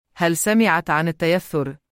هل سمعت عن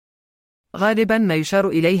التيثر؟ غالبا ما يشار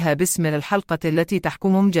إليها باسم الحلقة التي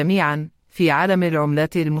تحكمهم جميعا في عالم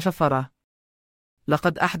العملات المشفرة.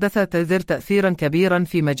 لقد أحدث تيثر تأثيرا كبيرا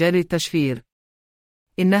في مجال التشفير.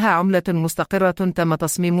 إنها عملة مستقرة تم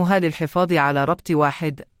تصميمها للحفاظ على ربط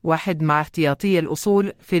واحد مع احتياطي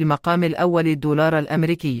الأصول في المقام الأول الدولار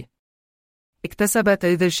الأمريكي. اكتسب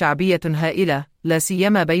تيثر شعبية هائلة لا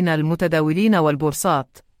سيما بين المتداولين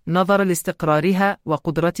والبورصات، نظرا لاستقرارها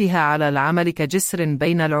وقدرتها على العمل كجسر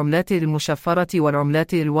بين العملات المشفرة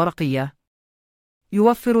والعملات الورقية.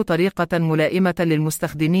 يوفر طريقة ملائمة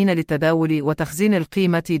للمستخدمين للتداول وتخزين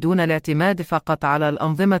القيمة دون الاعتماد فقط على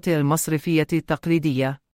الأنظمة المصرفية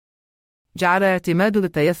التقليدية. جعل اعتماد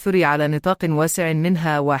التيثر على نطاق واسع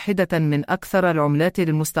منها واحدة من أكثر العملات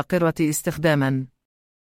المستقرة استخداماً.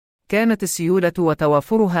 كانت السيولة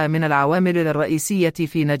وتوافرها من العوامل الرئيسية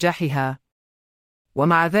في نجاحها.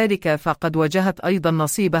 ومع ذلك فقد واجهت أيضاً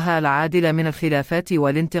نصيبها العادل من الخلافات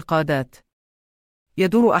والانتقادات.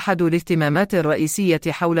 يدور أحد الاهتمامات الرئيسية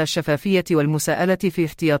حول الشفافية والمساءلة في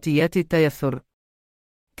احتياطيات التيثر.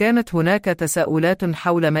 كانت هناك تساؤلات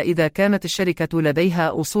حول ما إذا كانت الشركة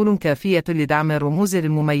لديها أصول كافية لدعم الرموز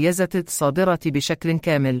المميزة الصادرة بشكل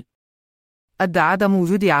كامل. أدى عدم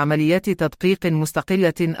وجود عمليات تدقيق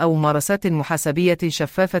مستقلة أو ممارسات محاسبية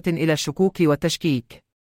شفافة إلى الشكوك والتشكيك.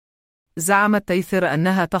 زعم التيثر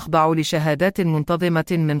أنها تخضع لشهادات منتظمة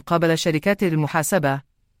من قبل شركات المحاسبة،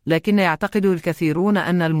 لكن يعتقد الكثيرون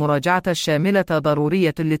أن المراجعة الشاملة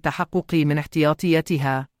ضرورية للتحقق من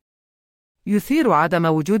احتياطياتها. يثير عدم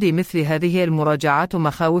وجود مثل هذه المراجعات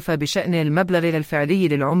مخاوف بشأن المبلغ الفعلي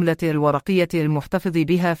للعملة الورقية المحتفظ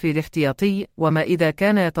بها في الاحتياطي، وما إذا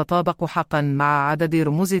كان يتطابق حقا مع عدد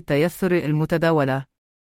رموز التيثر المتداولة.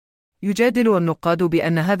 يجادل النقاد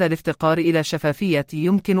بأن هذا الافتقار إلى الشفافية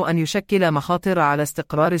يمكن أن يشكل مخاطر على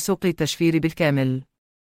استقرار سوق التشفير بالكامل.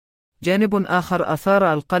 جانب آخر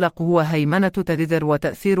أثار القلق هو هيمنة تيثر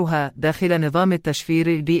وتأثيرها داخل نظام التشفير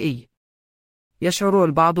البيئي. يشعر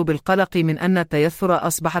البعض بالقلق من أن التيثر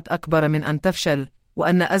أصبحت أكبر من أن تفشل،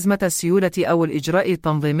 وأن أزمة السيولة أو الإجراء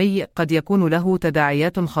التنظيمي قد يكون له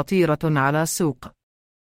تداعيات خطيرة على السوق.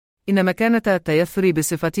 إن مكانة التيثر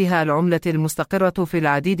بصفتها العملة المستقرة في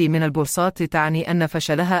العديد من البورصات تعني أن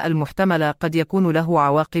فشلها المحتمل قد يكون له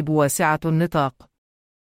عواقب واسعة النطاق.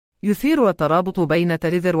 يثير الترابط بين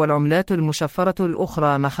تيثر والعملات المشفرة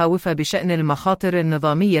الأخرى مخاوف بشأن المخاطر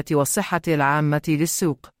النظامية والصحة العامة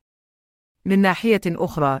للسوق. من ناحية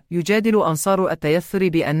أخرى، يجادل أنصار التيثر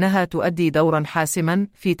بأنها تؤدي دورا حاسما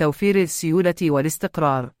في توفير السيولة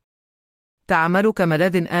والاستقرار. تعمل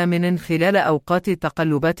كملاذ آمن خلال أوقات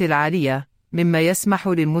التقلبات العالية، مما يسمح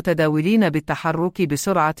للمتداولين بالتحرك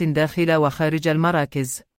بسرعة داخل وخارج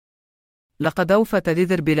المراكز. لقد أوفى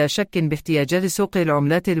تيثر بلا شك باحتياجات سوق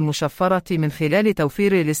العملات المشفرة من خلال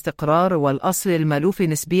توفير الاستقرار والأصل المألوف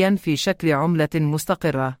نسبيا في شكل عملة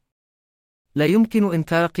مستقرة. لا يمكن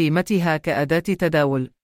إنكار قيمتها كأداة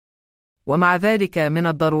تداول. ومع ذلك من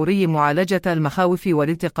الضروري معالجة المخاوف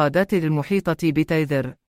والانتقادات المحيطة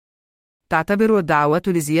بتيثر. تعتبر الدعوات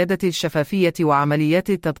لزيادة الشفافية وعمليات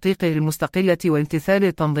التدقيق المستقلة والامتثال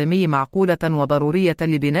التنظيمي معقولة وضرورية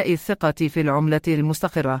لبناء الثقة في العملة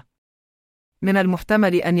المستقرة. من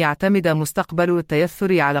المحتمل أن يعتمد مستقبل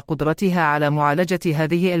التيثر على قدرتها على معالجة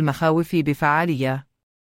هذه المخاوف بفعالية.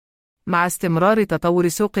 مع استمرار تطور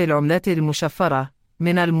سوق العملات المشفرة،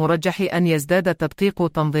 من المرجح أن يزداد التدقيق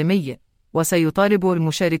التنظيمي، وسيطالب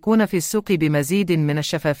المشاركون في السوق بمزيد من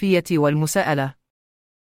الشفافية والمساءلة.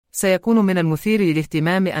 سيكون من المثير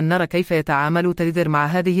للاهتمام أن نرى كيف يتعامل تيثر مع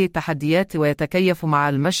هذه التحديات ويتكيف مع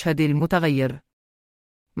المشهد المتغير.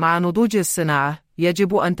 مع نضوج الصناعة،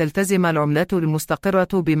 يجب أن تلتزم العملات المستقرة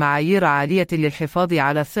بمعايير عالية للحفاظ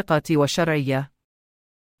على الثقة والشرعية.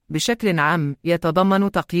 بشكل عام،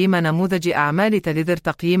 يتضمن تقييم نموذج أعمال تيثر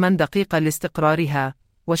تقييماً دقيقاً لاستقرارها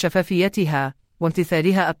وشفافيتها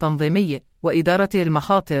وامتثالها التنظيمي وإدارة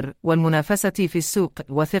المخاطر والمنافسة في السوق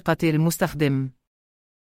وثقة المستخدم.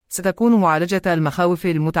 ستكون معالجة المخاوف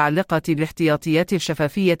المتعلقة بالاحتياطيات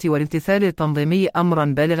الشفافية والامتثال التنظيمي أمراً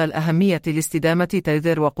بالغ الأهمية لاستدامة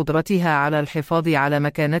تيثر وقدرتها على الحفاظ على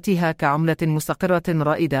مكانتها كعملة مستقرة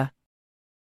رائدة.